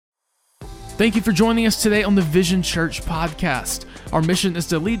Thank you for joining us today on the Vision Church podcast. Our mission is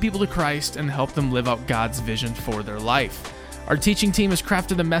to lead people to Christ and help them live out God's vision for their life. Our teaching team has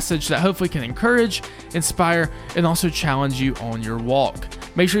crafted a message that hopefully can encourage, inspire, and also challenge you on your walk.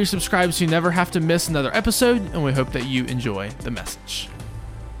 Make sure you subscribe so you never have to miss another episode, and we hope that you enjoy the message.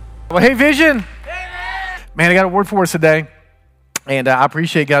 Well, hey, Vision. Man, I got a word for us today. And I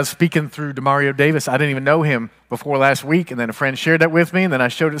appreciate God speaking through Demario Davis. I didn't even know him before last week, and then a friend shared that with me, and then I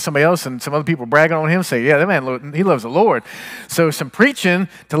showed it to somebody else, and some other people were bragging on him, saying, yeah, that man, he loves the Lord. So some preaching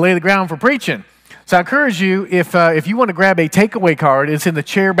to lay the ground for preaching. So I encourage you, if you want to grab a takeaway card, it's in the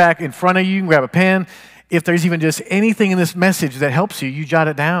chair back in front of you. You can grab a pen. If there's even just anything in this message that helps you, you jot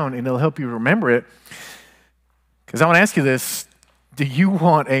it down, and it'll help you remember it. Because I want to ask you this. Do you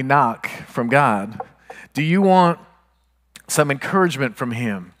want a knock from God? Do you want some encouragement from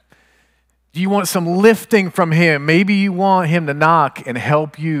Him? Do you want some lifting from Him? Maybe you want Him to knock and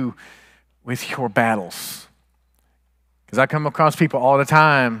help you with your battles. Because I come across people all the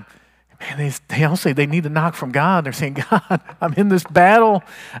time, man, they all say they need a knock from God. They're saying, God, I'm in this battle.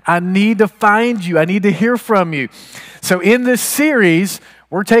 I need to find you. I need to hear from you. So in this series,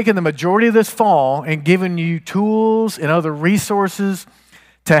 we're taking the majority of this fall and giving you tools and other resources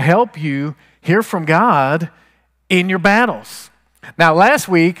to help you hear from God in your battles. Now, last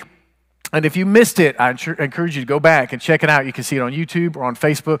week, and if you missed it, I encourage you to go back and check it out. You can see it on YouTube or on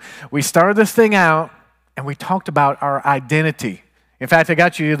Facebook. We started this thing out, and we talked about our identity. In fact, I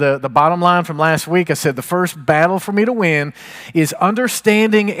got you the bottom line from last week. I said the first battle for me to win is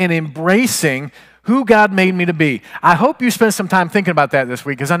understanding and embracing who God made me to be. I hope you spent some time thinking about that this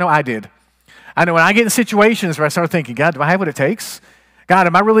week, because I know I did. I know when I get in situations where I start thinking, God, do I have what it takes? God,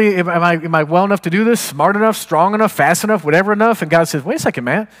 am I well enough to do this? Smart enough, strong enough, fast enough, whatever enough? And God says, wait a second,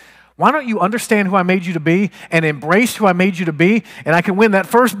 man. Why don't you understand who I made you to be and embrace who I made you to be? And I can win that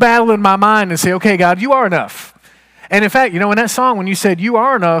first battle in my mind and say, okay, God, you are enough. And in fact, in that song, when you said you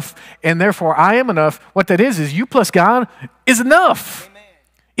are enough and therefore I am enough, what that is you plus God is enough. Amen.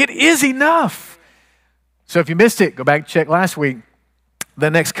 It is enough. So if you missed it, go back and check last week. The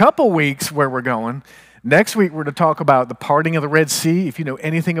next couple weeks where we're going, next week, we're going to talk about the parting of the Red Sea. If you know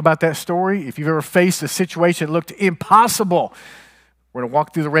anything about that story, if you've ever faced a situation that looked impossible, we're going to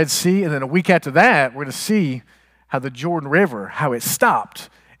walk through the Red Sea. And then a week after that, we're going to see how the Jordan River, how it stopped.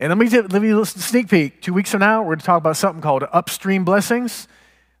 And let me listen to sneak peek. 2 weeks from now, we're going to talk about something called upstream blessings,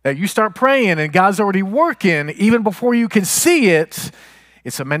 that you start praying and God's already working even before you can see it.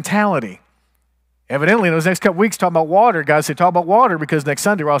 It's a mentality. Evidently, in those next couple weeks, talking about water, God said, talk about water because next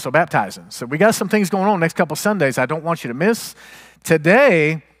Sunday we're also baptizing. So we got some things going on next couple Sundays I don't want you to miss.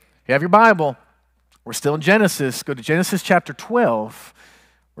 Today, if you have your Bible, we're still in Genesis. Go to Genesis chapter 12.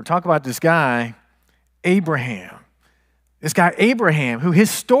 We're talking about this guy, Abraham. This guy, Abraham, who his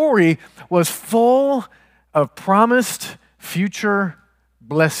story was full of promised future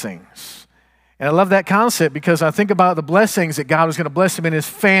blessings. And I love that concept because I think about the blessings that God was going to bless him in his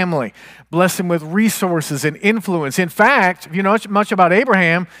family, bless him with resources and influence. In fact, if you know much about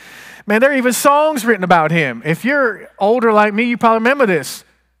Abraham, man, there are even songs written about him. If you're older like me, you probably remember this.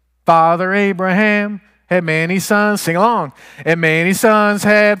 Father Abraham had many sons. Sing along. And many sons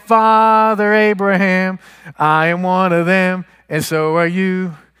had Father Abraham. I am one of them, and so are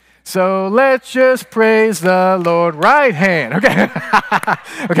you. So let's just praise the Lord. Right hand. Okay.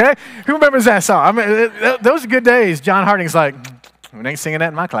 Okay. Who remembers that song? I mean, those are good days. John Harding's like, we ain't singing that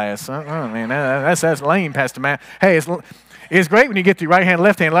in my class. Oh, man, that's lame, Pastor Matt. Hey, it's great when you get the right hand,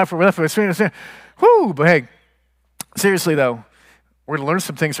 left hand, left foot, left foot. Whoo! But hey, seriously though, we're going to learn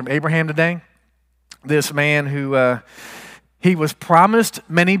some things from Abraham today. This man who he was promised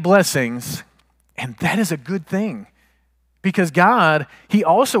many blessings, and that is a good thing. Because God, He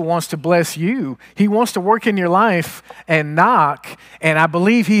also wants to bless you. He wants to work in your life and knock, and I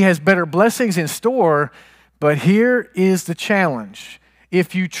believe He has better blessings in store, but here is the challenge.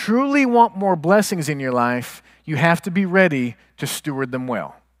 If you truly want more blessings in your life, you have to be ready to steward them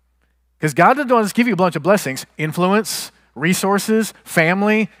well. Because God doesn't just give you a bunch of blessings, influence, resources,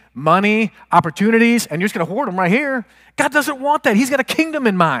 family, money, opportunities, and you're just going to hoard them right here. God doesn't want that. He's got a kingdom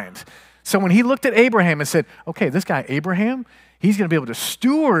in mind. So when He looked at Abraham and said, okay, this guy Abraham, he's going to be able to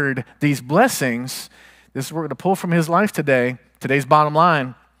steward these blessings. This is what we're going to pull from his life today. Today's bottom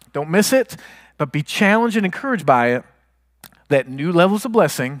line. Don't miss it, but be challenged and encouraged by it that new levels of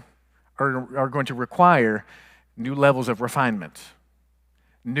blessing are going to require new levels of refinement.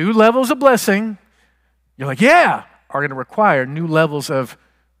 New levels of blessing, you're like, yeah, are going to require new levels of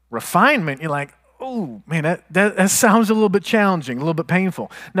refinement. You're like, oh, man, that sounds a little bit challenging, a little bit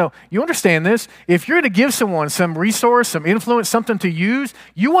painful. No, you understand this. If you're going to give someone some resource, some influence, something to use,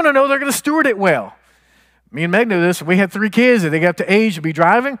 you want to know they're going to steward it well. Me and Meg knew this. We had 3 kids, and they got up to age to be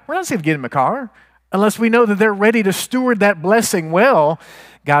driving. We're not going to get them a car unless we know that they're ready to steward that blessing well.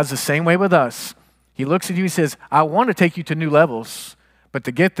 God's the same way with us. He looks at you and says, I want to take you to new levels, but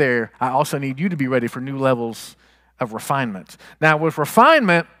to get there, I also need you to be ready for new levels of refinement. Now, with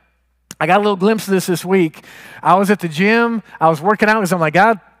refinement, I got a little glimpse of this week. I was at the gym. I was working out because I'm like,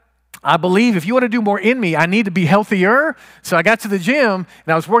 God, I believe if you want to do more in me, I need to be healthier. So I got to the gym,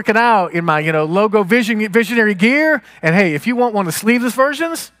 and I was working out in my logo visionary gear. And hey, if you want one of the sleeveless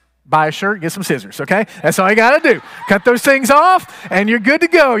versions, buy a shirt, get some scissors, okay? That's all you got to do. Cut those things off, and you're good to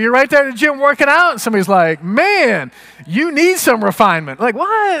go. You're right there at the gym working out, and somebody's like, man, you need some refinement. Like,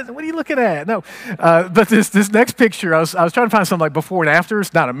 what? What are you looking at? No. But this next picture, I was trying to find something like before and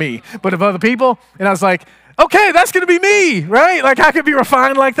afters, not of me, but of other people. And I was like, okay, that's going to be me, right? Like, I could be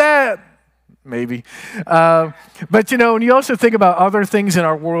refined like that. Maybe. But, when you also think about other things in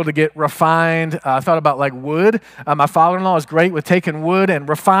our world to get refined, I thought about like wood. My father-in-law is great with taking wood and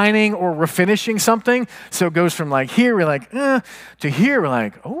refining or refinishing something. So it goes from like here, we're like, to here, we're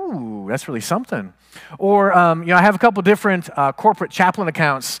like, oh, that's really something. Or, I have a couple different corporate chaplain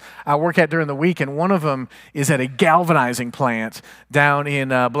accounts I work at during the week, and one of them is at a galvanizing plant down in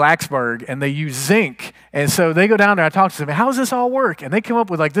Blacksburg, and they use zinc. And so they go down there, I talk to them, how does this all work? And they come up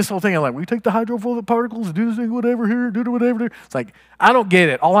with like this whole thing, I'm like, we take the hydrophobic particles, do this thing, whatever here, do whatever there. It's like, I don't get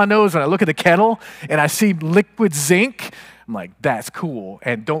it. All I know is when I look at the kettle and I see liquid zinc, I'm like, that's cool,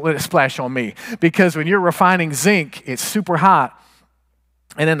 and don't let it splash on me. Because when you're refining zinc, it's super hot.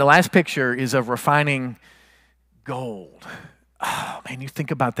 And then the last picture is of refining gold. Oh, man, you think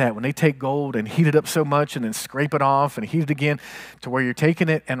about that. When they take gold and heat it up so much and then scrape it off and heat it again to where you're taking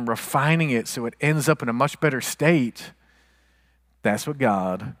it and refining it so it ends up in a much better state, that's what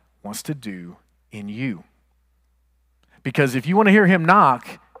God wants to do in you. Because if you want to hear him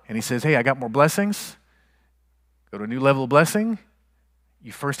knock and he says, hey, I got more blessings, go to a new level of blessing,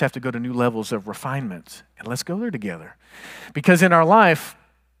 you first have to go to new levels of refinement. And let's go there together. Because in our life,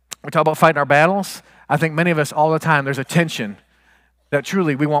 we talk about fighting our battles. I think many of us all the time, there's a tension that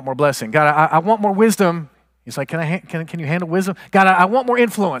truly we want more blessing. God, I want more wisdom. He's like, can you handle wisdom? God, I want more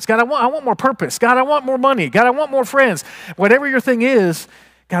influence. God, I want more purpose. God, I want more money. God, I want more friends. Whatever your thing is,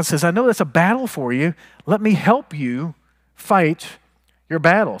 God says, I know that's a battle for you. Let me help you fight your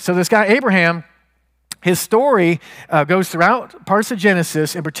battle. So this guy, Abraham, his story goes throughout parts of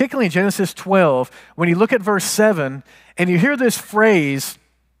Genesis, and particularly in Genesis 12, when you look at verse 7, and you hear this phrase,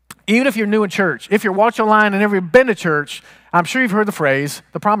 even if you're new in church, if you're watching online and never been to church, I'm sure you've heard the phrase,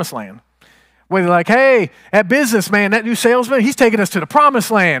 the promised land. Where they're like, hey, that businessman, that new salesman, he's taking us to the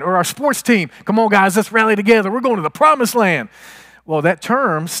promised land. Or our sports team, come on guys, let's rally together. We're going to the promised land. Well, that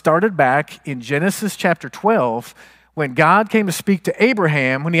term started back in Genesis chapter 12 when God came to speak to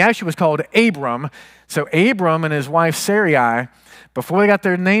Abraham, when he actually was called Abram. So Abram and his wife Sarai, before they got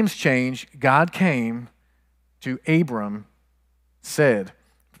their names changed, God came to Abram, said,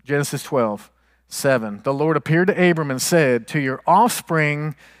 Genesis 12:7, the Lord appeared to Abram and said, to your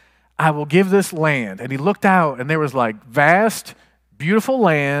offspring I will give this land. And he looked out, and there was like vast, beautiful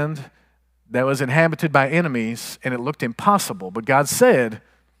land that was inhabited by enemies, and it looked impossible. But God said,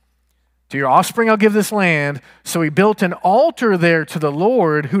 to your offspring I'll give this land. So he built an altar there to the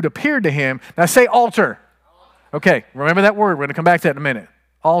Lord who'd appeared to him. Now say altar. Okay, remember that word. We're going to come back to that in a minute.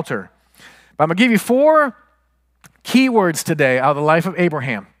 Altar. But I'm going to give you 4 key words today out of the life of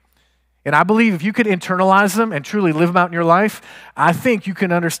Abraham. And I believe if you could internalize them and truly live them out in your life, I think you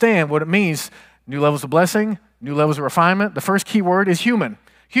can understand what it means. New levels of blessing, new levels of refinement. The first key word is human.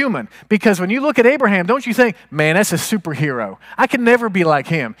 Human. Because when you look at Abraham, don't you think, man, that's a superhero. I can never be like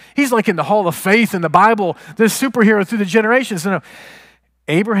him. He's like in the Hall of Faith in the Bible, this superhero through the generations. No,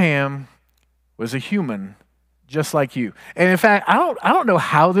 Abraham was a human just like you. And in fact, I don't know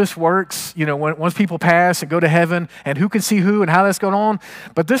how this works, once people pass and go to heaven and who can see who and how that's going on.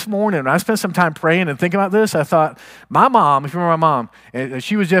 But this morning, when I spent some time praying and thinking about this, I thought, my mom, if you remember my mom,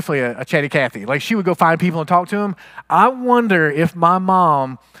 she was definitely a chatty Cathy. Like she would go find people and talk to them. I wonder if my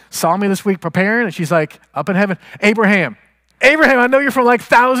mom saw me this week preparing and she's like, up in heaven, Abraham, I know you're from like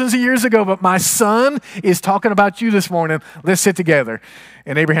thousands of years ago, but my son is talking about you this morning. Let's sit together.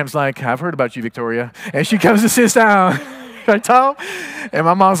 And Abraham's like, I've heard about you, Victoria. And she comes and sits down. Right, Tom? And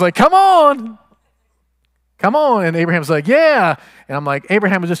my mom's like, come on. And Abraham's like, yeah. And I'm like,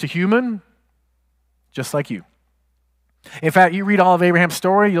 Abraham was just a human, just like you. In fact, you read all of Abraham's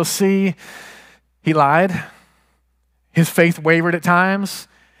story, you'll see he lied. His faith wavered at times.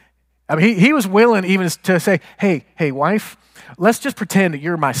 I mean, he was willing even to say, hey, wife, let's just pretend that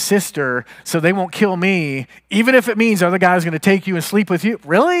you're my sister so they won't kill me, even if it means other guys are going to take you and sleep with you.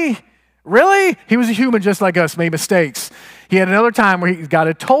 Really? Really? He was a human just like us, made mistakes. He had another time where God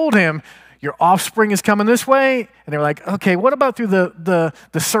had told him, your offspring is coming this way. And they were like, okay, what about through the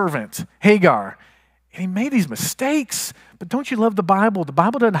servant, Hagar? And he made these mistakes. But don't you love the Bible? The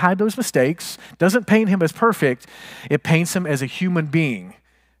Bible doesn't hide those mistakes, doesn't paint him as perfect. It paints him as a human being.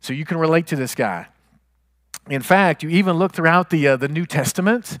 So you can relate to this guy. In fact, you even look throughout the New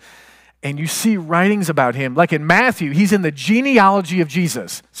Testament and you see writings about him. Like in Matthew, he's in the genealogy of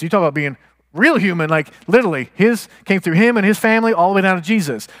Jesus. So you talk about being real human, like literally, his came through him and his family all the way down to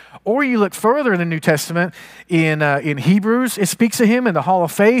Jesus. Or you look further in the New Testament, in Hebrews, it speaks of him in the Hall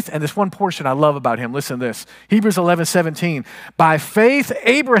of Faith, and this one portion I love about him. Listen to this, Hebrews 11:17. By faith,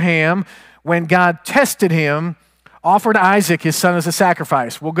 Abraham, when God tested him, offered Isaac, his son, as a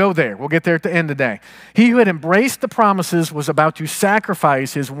sacrifice. We'll go there. We'll get there at the end today. He who had embraced the promises was about to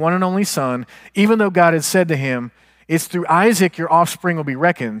sacrifice his one and only son, even though God had said to him, it's through Isaac your offspring will be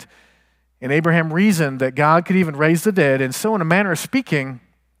reckoned. And Abraham reasoned that God could even raise the dead, and so in a manner of speaking,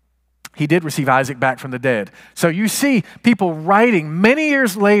 he did receive Isaac back from the dead. So you see people writing many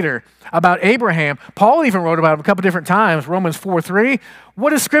years later about Abraham. Paul even wrote about him a couple different times, Romans 4:3. What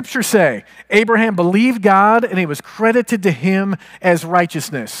does Scripture say? Abraham believed God and it was credited to him as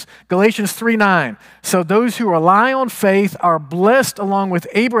righteousness. Galatians 3:9. So those who rely on faith are blessed along with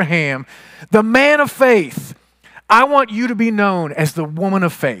Abraham, the man of faith. I want you to be known as the woman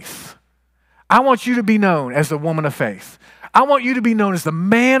of faith. I want you to be known as the woman of faith. I want you to be known as the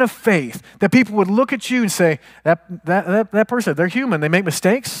man of faith, that people would look at you and say, that person, they're human, they make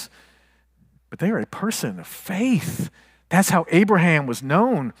mistakes, but they are a person of faith. That's how Abraham was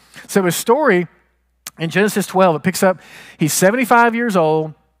known. So his story in Genesis 12, it picks up, he's 75 years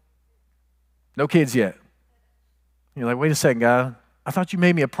old, no kids yet. You're like, wait a second, God, I thought you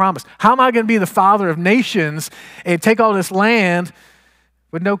made me a promise. How am I going to be the father of nations and take all this land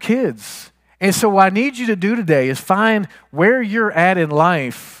with no kids? And so what I need you to do today is find where you're at in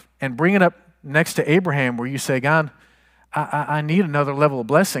life and bring it up next to Abraham where you say, God, I need another level of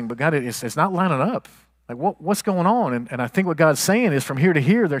blessing, but God, it's not lining up. Like what's going on? And I think what God's saying is from here to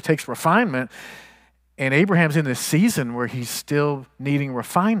here, there takes refinement. And Abraham's in this season where he's still needing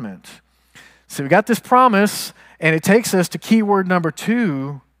refinement. So we got this promise, and it takes us to keyword number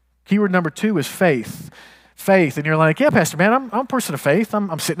 2. Keyword number 2 is faith. Faith. And you're like, yeah, Pastor, man, I'm a person of faith.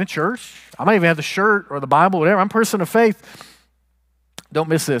 I'm sitting in church. I might even have the shirt or the Bible, whatever. I'm a person of faith. Don't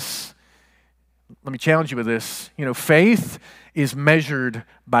miss this. Let me challenge you with this. You know, faith is measured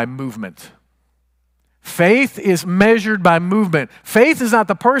by movement. Faith is measured by movement. Faith is not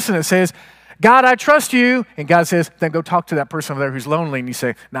the person that says, God, I trust you. And God says, then go talk to that person over there who's lonely. And you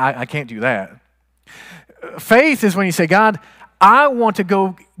say, no, I can't do that. Faith is when you say, God, I want to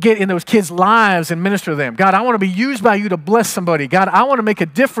go get in those kids' lives and minister to them. God, I want to be used by you to bless somebody. God, I want to make a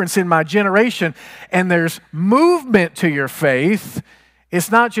difference in my generation. And there's movement to your faith. It's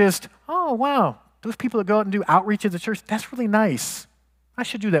not just, oh, wow, those people that go out and do outreach at the church, that's really nice. I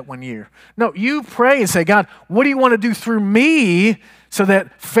should do that one year. No, you pray and say, God, what do you want to do through me so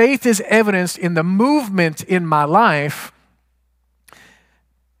that faith is evidenced in the movement in my life?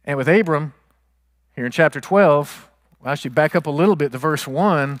 And with Abram, here in chapter 12, I'll actually back up a little bit to verse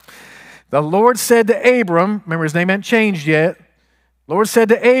 1. The Lord said to Abram, remember his name hadn't changed yet. The Lord said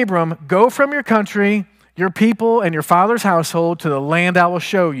to Abram, go from your country, your people, and your father's household to the land I will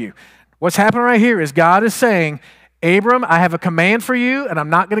show you. What's happening right here is God is saying, Abram, I have a command for you, and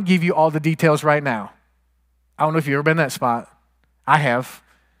I'm not going to give you all the details right now. I don't know if you've ever been in that spot. I have.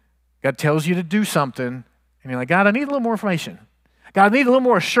 God tells you to do something, and you're like, God, I need a little more information. God, I need a little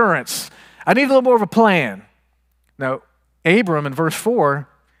more assurance. I need a little more of a plan. Now, Abram in verse 4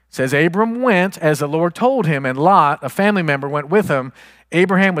 says, Abram went as the Lord told him, and Lot, a family member, went with him.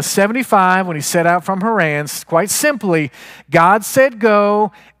 Abraham was 75 when he set out from Haran. Quite simply, God said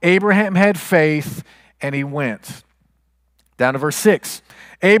go, Abraham had faith, and he went. Down to verse 6.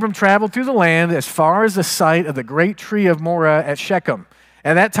 Abram traveled through the land as far as the site of the great tree of Moreh at Shechem.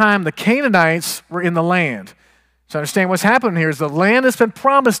 At that time, the Canaanites were in the land. So understand what's happening here is the land that's been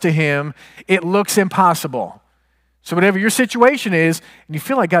promised to him, it looks impossible. So whatever your situation is, and you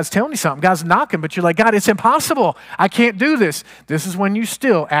feel like God's telling you something, God's knocking, but you're like, God, it's impossible. I can't do this. This is when you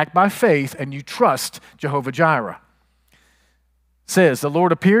still act by faith and you trust Jehovah Jireh. It says, the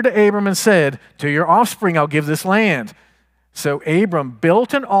Lord appeared to Abram and said, to your offspring I'll give this land. So Abram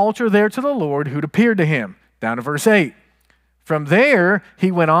built an altar there to the Lord who'd appeared to him. Down to verse 8. From there,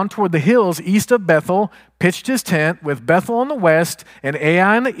 he went on toward the hills east of Bethel, pitched his tent with Bethel on the west and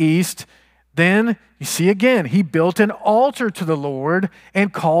Ai in the east. Then, you see again, he built an altar to the Lord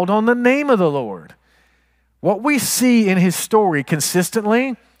and called on the name of the Lord. What we see in his story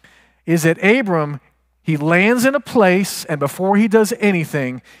consistently is that Abram, he lands in a place, and before he does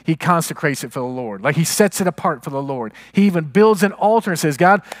anything, he consecrates it for the Lord. Like he sets it apart for the Lord. He even builds an altar and says,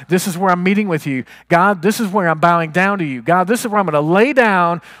 God, this is where I'm meeting with you. God, this is where I'm bowing down to you. God, this is where I'm going to lay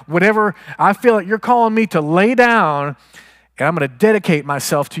down whatever I feel like you're calling me to lay down, and I'm going to dedicate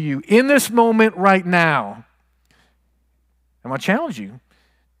myself to you in this moment right now. I'm going to challenge you.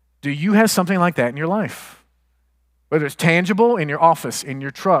 Do you have something like that in your life? Whether it's tangible in your office, in your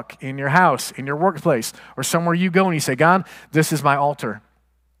truck, in your house, in your workplace, or somewhere you go and you say, God, this is my altar.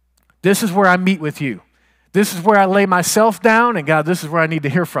 This is where I meet with you. This is where I lay myself down, and God, this is where I need to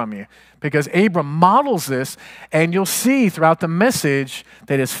hear from you. Because Abram models this, and you'll see throughout the message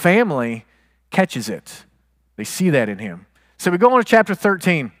that his family catches it. They see that in him. So we go on to chapter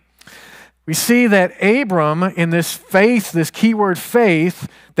 13. We see that Abram, in this faith, this keyword faith,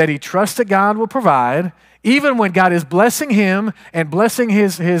 that he trusts that God will provide, even when God is blessing him and blessing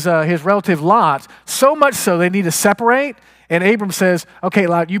his relative Lot, so much so they need to separate. And Abram says, okay,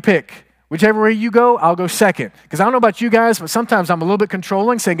 Lot, you pick. Whichever way you go, I'll go second. Because I don't know about you guys, but sometimes I'm a little bit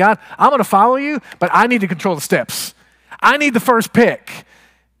controlling, saying, God, I'm going to follow you, but I need to control the steps. I need the first pick.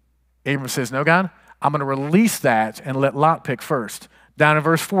 Abram says, no, God, I'm going to release that and let Lot pick first. Down in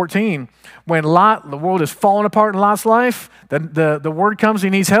verse 14, when the world is falling apart in Lot's life, the word comes he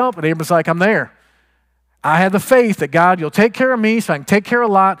needs help, and Abram's like, I'm there. I have the faith that God, you'll take care of me so I can take care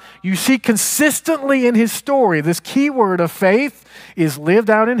of Lot. You see consistently in his story, this key word of faith is lived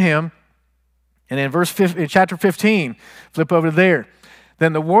out in him. And in chapter 15, flip over to there.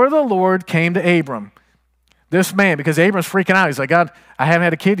 Then the word of the Lord came to Abram. This man, because Abram's freaking out. He's like, God, I haven't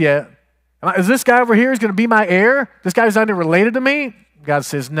had a kid yet. Is this guy over here is going to be my heir? This guy's not even related to me? God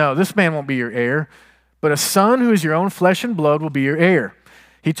says, no, this man won't be your heir, but a son who is your own flesh and blood will be your heir.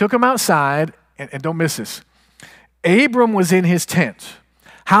 He took him outside. And don't miss this. Abram was in his tent.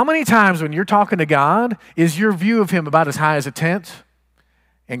 How many times when you're talking to God is your view of him about as high as a tent?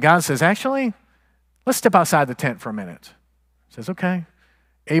 And God says, actually, let's step outside the tent for a minute. He says, okay.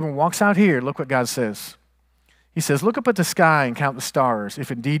 Abram walks out here. Look what God says. He says, look up at the sky and count the stars, if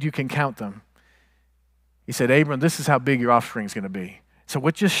indeed you can count them. He said, Abram, this is how big your offspring is going to be. So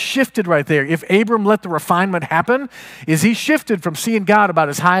what just shifted right there, if Abram let the refinement happen, is he shifted from seeing God about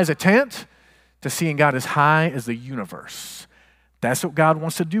as high as a tent to seeing God as high as the universe. That's what God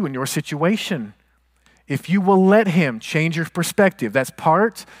wants to do in your situation. If you will let him change your perspective, that's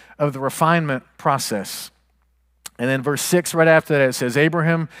part of the refinement process. And then verse 6, right after that, it says,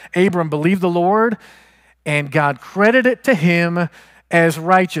 Abram believed the Lord, and God credited it to him as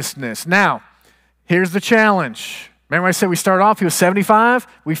righteousness. Now, here's the challenge. Remember I said we started off, he was 75?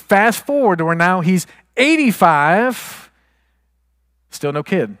 We fast forward to where now he's 85, still no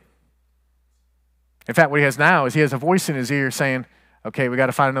kid. In fact, what he has now is he has a voice in his ear saying, okay, we got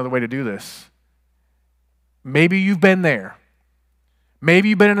to find another way to do this. Maybe you've been there. Maybe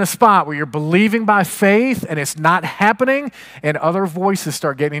you've been in a spot where you're believing by faith and it's not happening, and other voices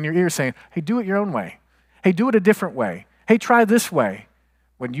start getting in your ear saying, hey, do it your own way. Hey, do it a different way. Hey, try this way.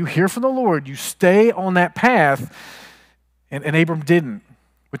 When you hear from the Lord, you stay on that path, and Abram didn't,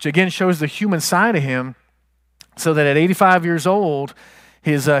 which again shows the human side of him, so that at 85 years old,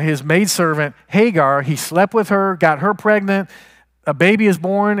 his maidservant, Hagar, he slept with her, got her pregnant, a baby is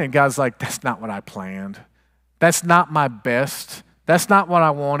born, and God's like, that's not what I planned. That's not my best. That's not what I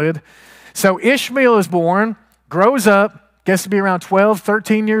wanted. So Ishmael is born, grows up, gets to be around 12,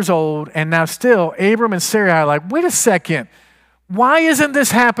 13 years old, and now still Abram and Sarai are like, wait a second, why isn't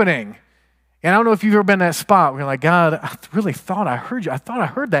this happening? And I don't know if you've ever been in that spot where you're like, God, I really thought I heard you. I thought I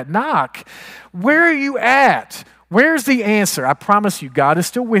heard that knock. Where are you at? Where's the answer? I promise you, God is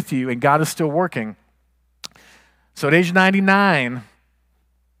still with you and God is still working. So at age 99,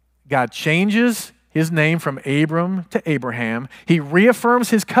 God changes his name from Abram to Abraham. He reaffirms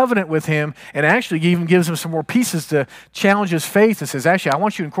his covenant with him and actually even gives him some more pieces to challenge his faith and says, actually, I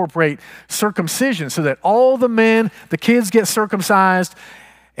want you to incorporate circumcision so that all the men, the kids get circumcised.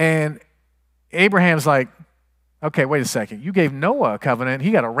 And Abraham's like, okay, wait a second. You gave Noah a covenant.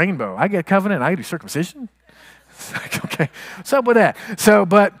 He got a rainbow. I get a covenant. I do circumcision? It's like, okay, what's up with that? So,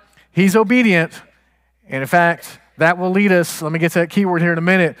 but he's obedient. And in fact, that will lead us, let me get to that key word here in a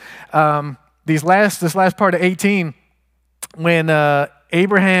minute. This last part of 18, when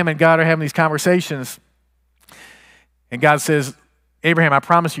Abraham and God are having these conversations, and God says, Abraham, I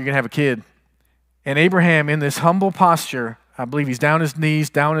promise you're going to have a kid. And Abraham, in this humble posture, I believe he's down on his knees,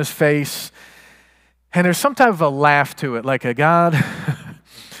 down on his face. And there's some type of a laugh to it, like, God,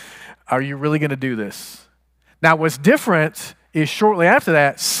 are you really going to do this? Now, what's different is shortly after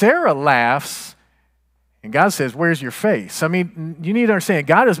that, Sarah laughs, and God says, where's your face? I mean, you need to understand,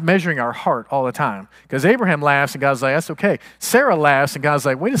 God is measuring our heart all the time. Because Abraham laughs, and God's like, that's okay. Sarah laughs, and God's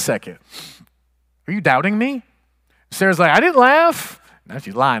like, wait a second. Are you doubting me? Sarah's like, I didn't laugh. Now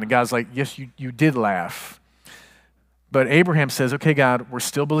she's lying, and God's like, yes, you did laugh. But Abraham says, okay, God, we're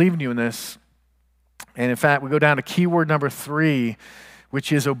still believing you in this. And in fact, we go down to keyword number 3,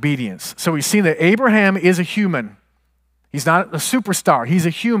 which is obedience. So we've seen that Abraham is a human. He's not a superstar. He's a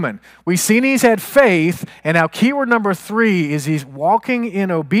human. We've seen he's had faith, and now keyword number 3 is he's walking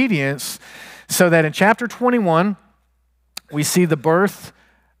in obedience, so that in chapter 21, we see the birth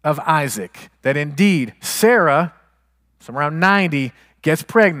of Isaac. That indeed, Sarah, somewhere around 90, gets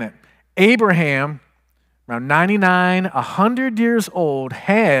pregnant. Abraham, around 99, 100 years old,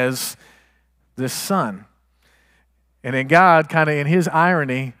 has this son. And then God, kind of in his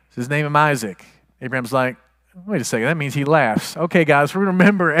irony, says, name him Isaac. Abraham's like, wait a second, that means he laughs. Okay, guys, we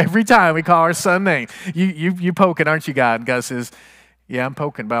remember every time we call our son name. You poking, aren't you, God? And God says, yeah, I'm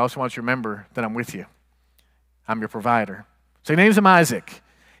poking, but I also want you to remember that I'm with you. I'm your provider. So he names him Isaac.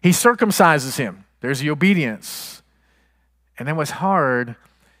 He circumcises him. There's the obedience. And then what's hard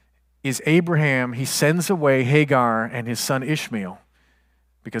is Abraham, he sends away Hagar and his son Ishmael.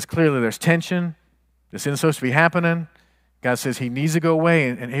 Because clearly there's tension. This isn't supposed to be happening. God says he needs to go away.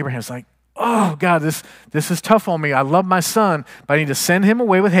 And Abraham's like, oh, God, this is tough on me. I love my son, but I need to send him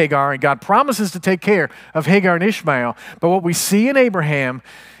away with Hagar. And God promises to take care of Hagar and Ishmael. But what we see in Abraham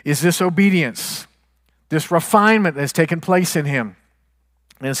is this obedience, this refinement that's taken place in him.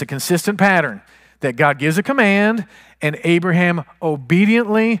 And it's a consistent pattern that God gives a command, and Abraham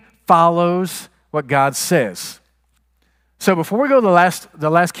obediently follows what God says. So before we go to the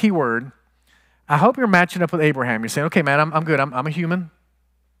last key word, I hope you're matching up with Abraham. You're saying, okay, man, I'm good. I'm a human.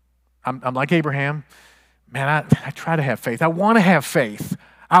 I'm like Abraham. Man, I try to have faith. I want to have faith.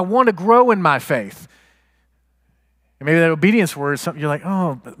 I want to grow in my faith. And maybe that obedience word is something you're like,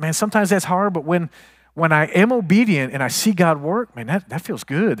 oh, man, sometimes that's hard, but when I am obedient and I see God work, man, that feels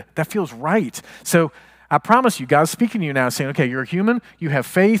good. That feels right. So I promise you, God's speaking to you now saying, okay, you're a human, you have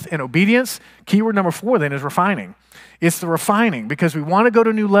faith and obedience. Keyword number 4 then is refining. It's the refining, because we want to go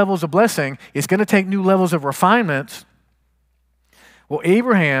to new levels of blessing. It's going to take new levels of refinement. Well,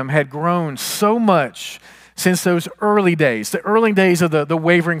 Abraham had grown so much since those early days, the early days of the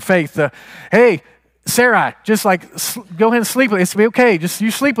wavering faith. Hey, Sarai, just like go ahead and sleep with it. It's to be okay. Just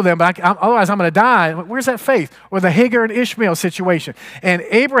you sleep with them, but otherwise I'm going to die. Where's that faith? Or the Hagar and Ishmael situation. And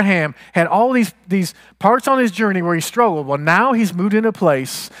Abraham had all these parts on his journey where he struggled. Well, now he's moved into a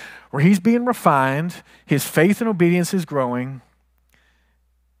place where he's being refined. His faith and obedience is growing.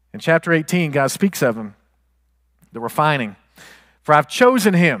 In chapter 18, God speaks of him, the refining. For I've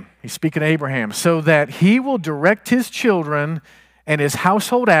chosen him, he's speaking to Abraham, so that he will direct his children and his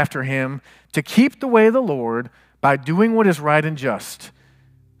household after him to keep the way of the Lord by doing what is right and just,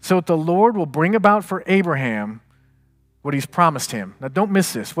 so that the Lord will bring about for Abraham what he's promised him. Now don't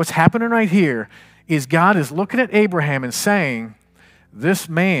miss this. What's happening right here is God is looking at Abraham and saying, this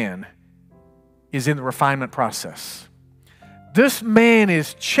man is in the refinement process. This man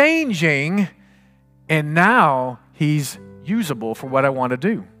is changing, and now he's usable for what I want to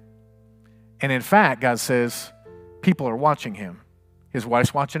do. And in fact, God says, people are watching him. His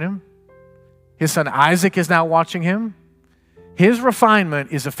wife's watching him. His son Isaac is now watching him. His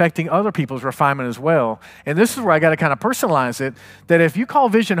refinement is affecting other people's refinement as well. And this is where I got to kind of personalize it, that if you call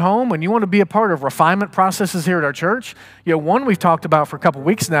Vision home and you want to be a part of refinement processes here at our church, one we've talked about for a couple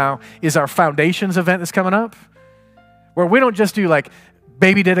weeks now is our Foundations event that's coming up, where we don't just do like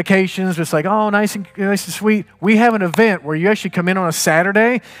baby dedications, just like, oh, nice and sweet. We have an event where you actually come in on a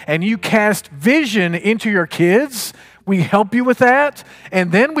Saturday and you cast vision into your kids. We help you with that.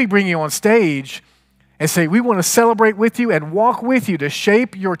 And then we bring you on stage and say, we want to celebrate with you and walk with you to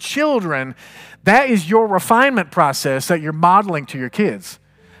shape your children. That is your refinement process that you're modeling to your kids.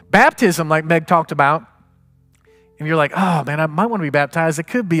 Baptism, like Meg talked about, and you're like, oh man, I might want to be baptized. It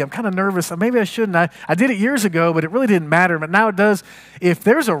could be. I'm kind of nervous. Maybe I shouldn't. I did it years ago, but it really didn't matter. But now it does. If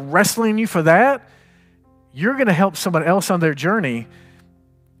there's a wrestling in you for that, you're going to help someone else on their journey.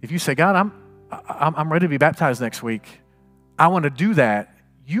 If you say, God, I'm ready to be baptized next week. I want to do that.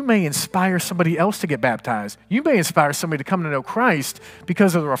 You may inspire somebody else to get baptized. You may inspire somebody to come to know Christ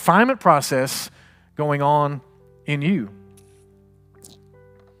because of the refinement process going on in you.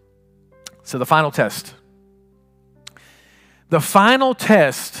 So the final test. The final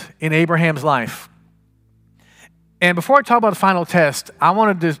test in Abraham's life And before I talk about the final test, I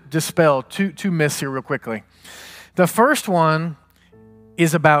want to dispel two myths here real quickly. The first one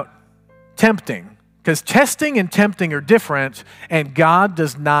is about tempting, because testing and tempting are different, and God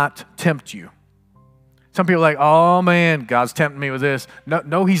does not tempt you. Some people are like, oh man, God's tempting me with this.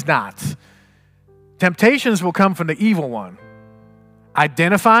 No, he's not. Temptations will come from the evil one.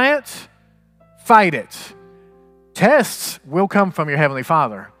 Identify it, fight it. Tests will come from your Heavenly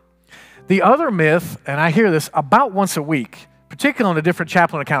Father. The other myth, and I hear this about once a week, particularly on the different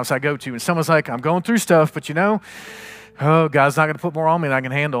chaplain accounts I go to, and someone's like, I'm going through stuff, but God's not going to put more on me than I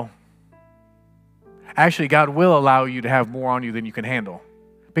can handle. Actually, God will allow you to have more on you than you can handle.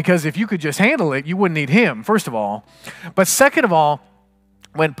 Because if you could just handle it, you wouldn't need him, first of all. But second of all,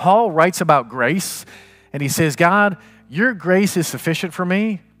 when Paul writes about grace, and he says, God, your grace is sufficient for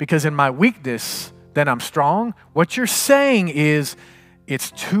me, because in my weakness, then I'm strong. What you're saying is,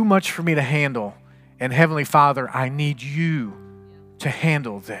 it's too much for me to handle. And Heavenly Father, I need you to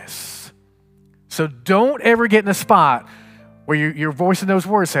handle this. So don't ever get in a spot where you're voicing those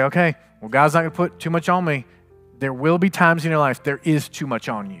words. Say, okay, well, God's not going to put too much on me. There will be times in your life there is too much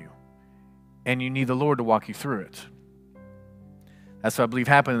on you. And you need the Lord to walk you through it. That's what I believe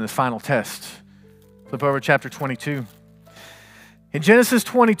happened in this final test. Flip over to chapter 22. In Genesis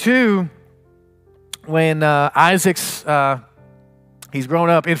 22, when Isaac's... he's grown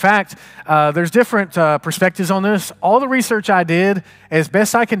up. In fact, there's different perspectives on this. All the research I did, as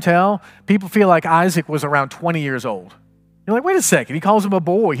best I can tell, people feel like Isaac was around 20 years old. You're like, wait a second. He calls him a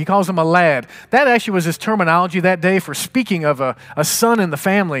boy. He calls him a lad. That actually was his terminology that day for speaking of a son in the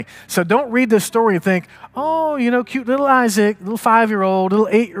family. So don't read this story and think, oh, cute little Isaac, little 5-year-old, little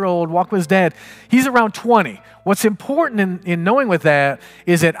 8-year-old, walk with his dad. He's around 20. What's important in knowing with that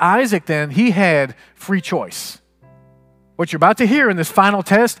is that Isaac then, he had free choice. What you're about to hear in this final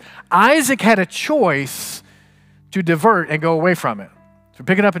test, Isaac had a choice to divert and go away from it. So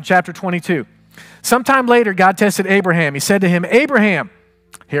pick it up in chapter 22. Sometime later, God tested Abraham. He said to him, Abraham,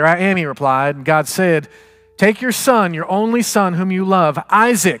 here I am, he replied. And God said, take your son, your only son whom you love,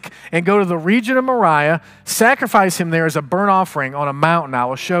 Isaac, and go to the region of Moriah, sacrifice him there as a burnt offering on a mountain I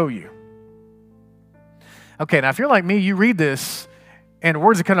will show you. Okay, now if you're like me, you read this, and the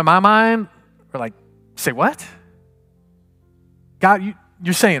words that come to my mind are like, say what? God,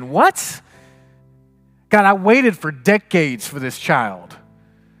 you're saying what? God, I waited for decades for this child.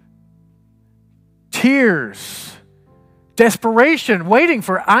 Tears, desperation, waiting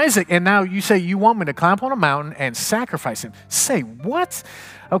for Isaac. And now you say you want me to climb up on a mountain and sacrifice him. Say what?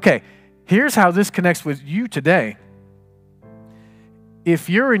 Okay, here's how this connects with you today. If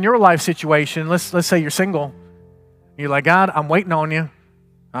you're in your life situation, let's say you're single. You're like, God, I'm waiting on you.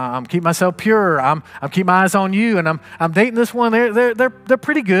 I'm keeping myself pure. I'm keeping my eyes on you, and I'm dating this one. They're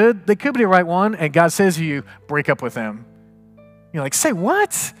pretty good. They could be the right one. And God says to you, break up with them. You're like, say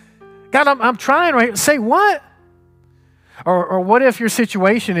what? God, I'm trying, right? Say what? Or what if your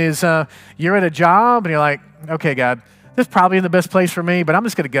situation is you're at a job and you're like, okay, God, this is probably in the best place for me, but I'm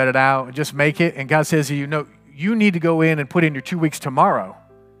just going to gut it out and just make it. And God says to you, no, you need to go in and put in your 2 weeks tomorrow.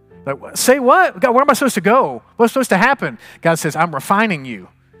 Like, say what? God, where am I supposed to go? What's supposed to happen? God says, I'm refining you.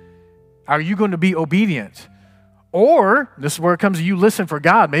 Are you going to be obedient? Or, this is where it comes to you listen for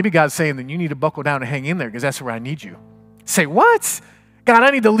God. Maybe God's saying that you need to buckle down and hang in there because that's where I need you. Say, what? God,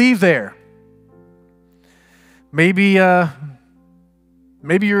 I need to leave there. Maybe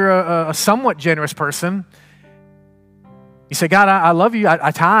you're a somewhat generous person. You say, God, I love you.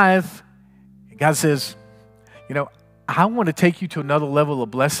 I tithe. And God says, I want to take you to another level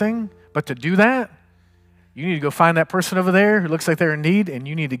of blessing, but to do that, you need to go find that person over there who looks like they're in need, and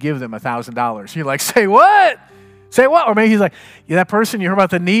you need to give them $1,000. You're like, say what? Say what? Or maybe he's like, that person, you heard about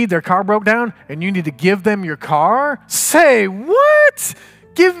the need, their car broke down, and you need to give them your car? Say what?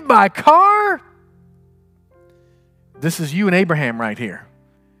 Give my car? This is you and Abraham right here.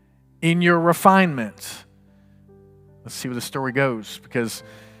 In your refinement. Let's see where the story goes. Because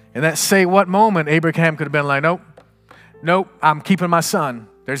in that say what moment, Abraham could have been like, nope, I'm keeping my son.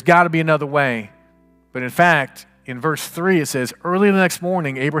 There's got to be another way. But in fact, in verse 3, it says, early the next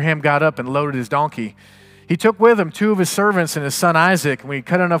morning, Abraham got up and loaded his donkey. He took with him 2 of his servants and his son Isaac. And when he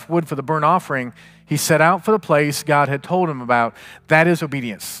cut enough wood for the burnt offering, he set out for the place God had told him about. That is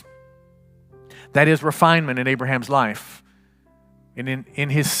obedience. That is refinement in Abraham's life. And in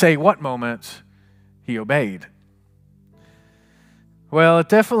his say what moment, he obeyed. Well, it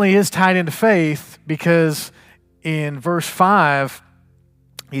definitely is tied into faith because in verse 5,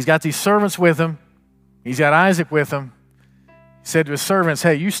 he's got these servants with him. He's got Isaac with him. He said to his servants,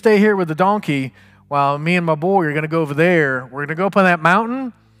 hey, you stay here with the donkey while me and my boy are going to go over there. We're going to go up on that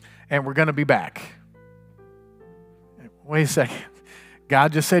mountain, and we're going to be back. wait a second.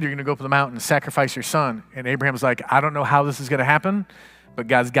 God just said you're going to go up to the mountain and sacrifice your son. And Abraham's like, I don't know how this is going to happen, but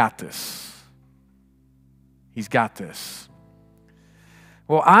God's got this. He's got this.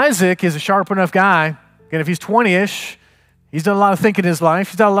 Well, Isaac is a sharp enough guy. Again, if he's 20-ish, he's done a lot of thinking in his life.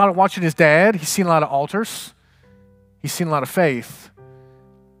 He's done a lot of watching his dad. He's seen a lot of altars. He's seen a lot of faith.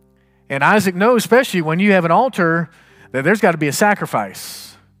 And Isaac knows, especially when you have an altar, that there's got to be a sacrifice.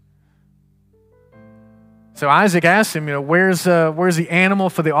 So Isaac asks him, where's the animal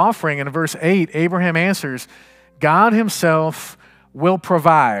for the offering? And in verse 8, Abraham answers, God himself will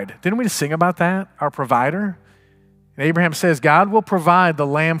provide. Didn't we just sing about that? Our provider? And Abraham says, God will provide the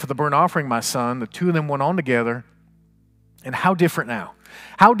lamb for the burnt offering, my son. The two of them went on together. And how different now?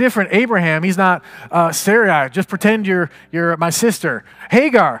 How different Abraham, he's not Sarai, just pretend you're my sister.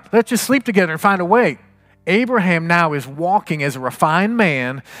 Hagar, let's just sleep together and find a way. Abraham now is walking as a refined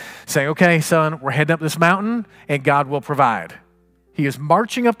man, saying, okay, son, we're heading up this mountain, and God will provide. He is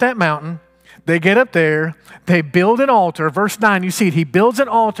marching up that mountain. They get up there. They build an altar. Verse 9, you see it. He builds an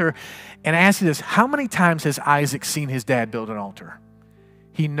altar, and asks you this, how many times has Isaac seen his dad build an altar?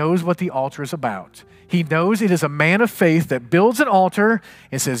 He knows what the altar is about. He knows it is a man of faith that builds an altar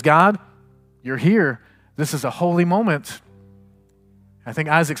and says, God, you're here. This is a holy moment. I think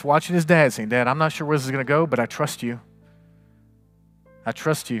Isaac's watching his dad saying, Dad, I'm not sure where this is going to go, but I trust you. I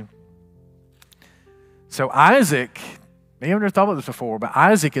trust you. So Isaac, maybe I've never thought about this before, but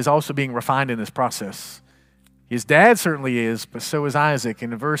Isaac is also being refined in this process. His dad certainly is, but so is Isaac.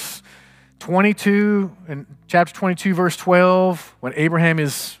 In verse 22, in chapter 22, verse 12, when Abraham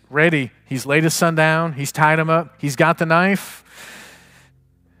is ready, he's laid his son down, he's tied him up, he's got the knife.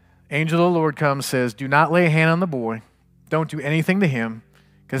 Angel of the Lord comes, says, do not lay a hand on the boy. Don't do anything to him,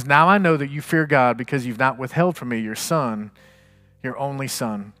 because now I know that you fear God because you've not withheld from me your son, your only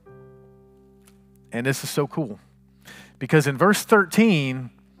son. And this is so cool, because in verse 13,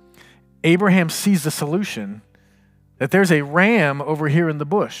 Abraham sees the solution, that there's a ram over here in the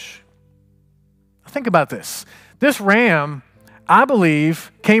bush. Think about this. This ram, I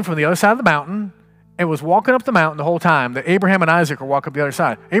believe, came from the other side of the mountain and was walking up the mountain the whole time that Abraham and Isaac were walking up the other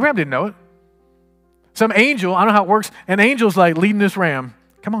side. Abraham didn't know it. Some angel, I don't know how it works, an angel's like leading this ram.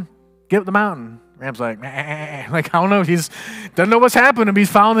 Come on, get up the mountain. Ram's like, I don't know. He doesn't know what's happening, but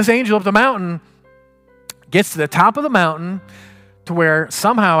he's following this angel up the mountain. Gets to the top of the mountain to where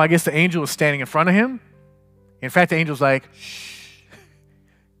somehow I guess the angel is standing in front of him. In fact, the angel's like, shh.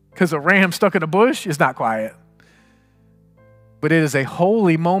 Because a ram stuck in a bush is not quiet. But it is a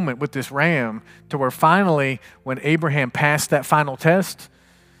holy moment with this ram to where finally, when Abraham passed that final test,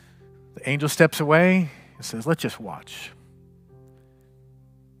 the angel steps away and says, let's just watch.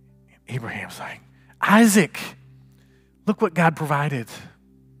 And Abraham's like, Isaac, look what God provided.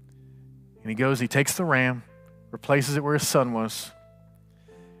 And he goes, he takes the ram, replaces it where his son was,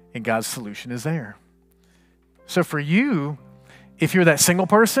 and God's solution is there. So for you, if you're that single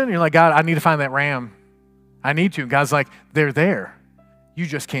person, you're like, God, I need to find that ram. I need to. God's like, they're there. You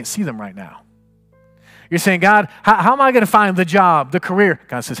just can't see them right now. You're saying, God, how am I going to find the job, the career?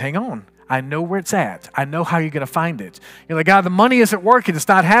 God says, hang on. I know where it's at. I know how you're going to find it. You're like, God, the money isn't working. It's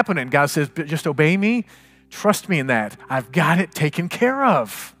not happening. God says, but just obey me. Trust me in that. I've got it taken care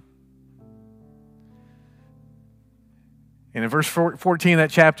of. And in verse 14 of that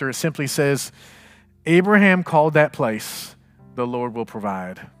chapter, it simply says, Abraham called that place, the Lord will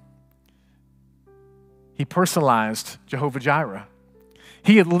provide. He personalized Jehovah Jireh.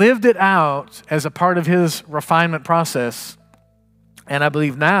 He had lived it out as a part of his refinement process. And I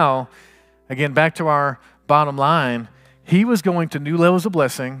believe now, again, back to our bottom line, he was going to new levels of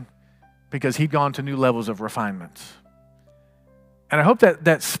blessing because he'd gone to new levels of refinement. And I hope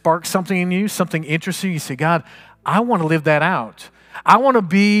that sparks something in you, something interesting. You say, God, I want to live that out. I want to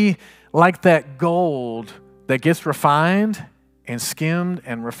be like that gold that gets refined and skimmed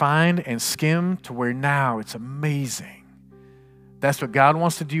and refined and skimmed to where now it's amazing. That's what God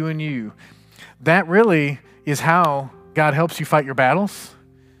wants to do in you. That really is how God helps you fight your battles.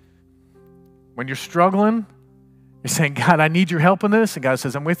 When you're struggling, you're saying, God, I need your help in this. And God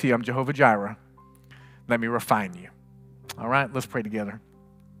says, I'm with you. I'm Jehovah Jireh. Let me refine you. All right, let's pray together.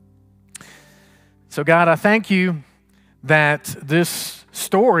 So God, I thank you that this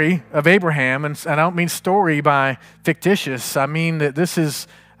story of Abraham, and I don't mean story by fictitious, I mean that this is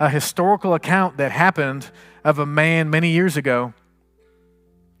a historical account that happened of a man many years ago.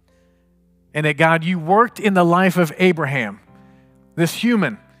 And that God, you worked in the life of Abraham, this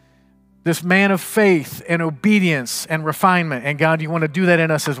human, this man of faith and obedience and refinement. And God, you want to do that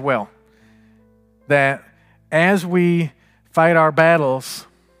in us as well. That as we fight our battles,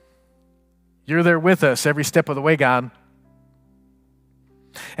 you're there with us every step of the way, God.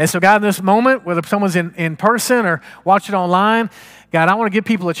 And so, God, in this moment, whether someone's in person or watching online, God, I want to give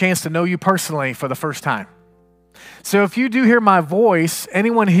people a chance to know you personally for the first time. So if you do hear my voice,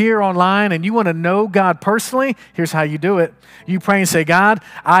 anyone here online, and you want to know God personally, here's how you do it. You pray and say, God,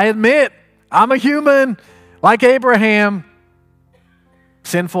 I admit I'm a human like Abraham,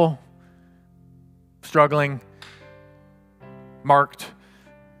 sinful, struggling, marked.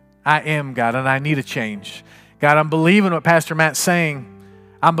 I am, God, and I need a change. God, I'm believing what Pastor Matt's saying.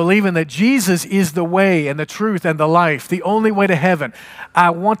 I'm believing that Jesus is the way and the truth and the life, the only way to heaven. I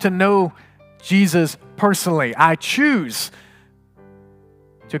want to know Jesus personally. I choose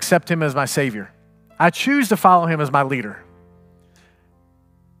to accept him as my Savior. I choose to follow him as my leader.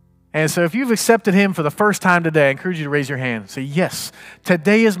 And so if you've accepted him for the first time today, I encourage you to raise your hand. Say, yes,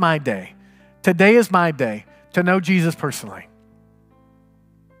 today is my day. Today is my day to know Jesus personally.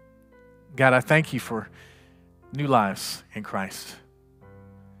 God, I thank you for new lives in Christ.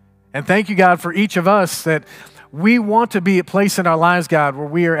 And thank you, God, for each of us that we want to be at a place in our lives, God, where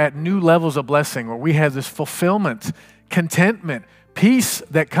we are at new levels of blessing, where we have this fulfillment, contentment, peace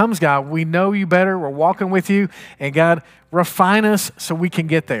that comes, God. We know you better. We're walking with you. And God, refine us so we can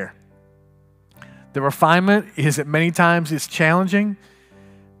get there. The refinement is that many times it's challenging,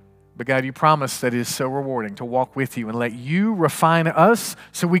 but God, you promise that it is so rewarding to walk with you and let you refine us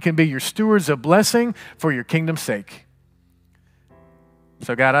so we can be your stewards of blessing for your kingdom's sake.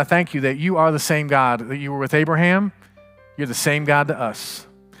 So God, I thank you that you are the same God that you were with Abraham. You're the same God to us.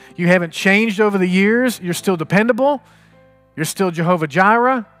 You haven't changed over the years. You're still dependable. You're still Jehovah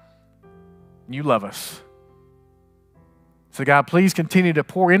Jireh. You love us. So God, please continue to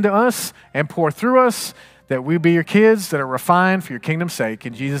pour into us and pour through us that we be your kids that are refined for your kingdom's sake.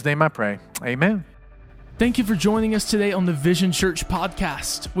 In Jesus' name I pray. Amen. Thank you for joining us today on the Vision Church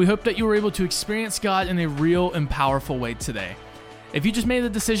podcast. We hope that you were able to experience God in a real and powerful way today. If you just made the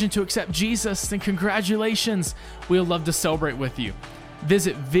decision to accept Jesus, then congratulations. We would love to celebrate with you.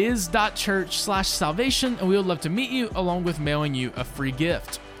 Visit viz.church/salvation and we would love to meet you along with mailing you a free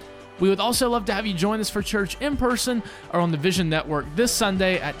gift. We would also love to have you join us for church in person or on the Vision Network this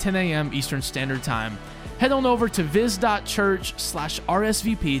Sunday at 10 a.m. Eastern Standard Time. Head on over to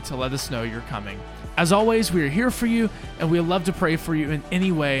viz.church/RSVP to let us know you're coming. As always, we are here for you, and we would love to pray for you in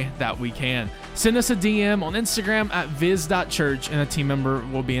any way that we can. Send us a DM on Instagram at viz.church, and a team member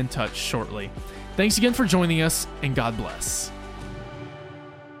will be in touch shortly. Thanks again for joining us, and God bless.